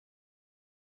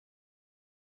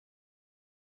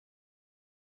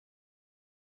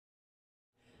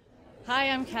Hi,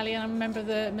 I'm Kelly and I'm a member of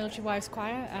the Military Wives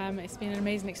Choir. It's been an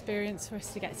amazing experience for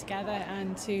us to get together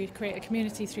and to create a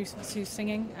community through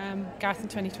singing. Gareth in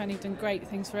 2020 done great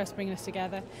things for us, bringing us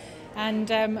together. And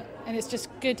it's just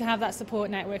good to have that support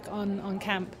network on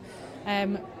camp.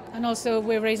 And also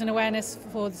we're raising awareness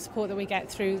for the support that we get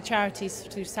through charities,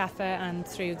 through SAFA and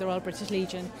through the Royal British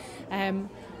Legion. And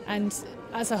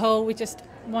as a whole, we just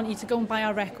want you to go and buy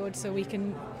our record so we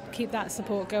can keep that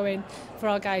support going for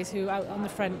our guys who are out on the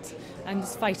front and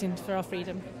fighting for our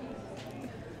freedom.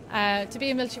 To be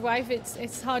a military wife,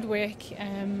 it's hard work.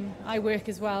 I work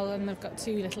as well, and I've got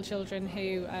two little children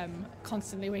who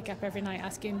constantly wake up every night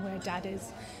asking where Dad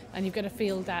is, and you've got to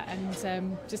feel that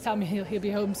and just tell me he'll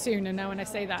be home soon. And now when I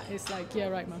say that, it's like, yeah,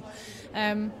 right, Mum.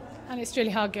 And it's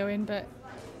really hard going, but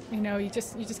you know, you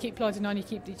just keep plodding on. You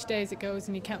keep each day as it goes,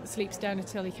 and you count the sleeps down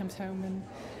until he comes home.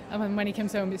 And when he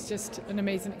comes home, it's just an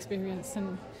amazing experience.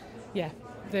 And yeah,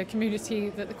 the community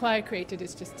that the choir created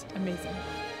is just amazing.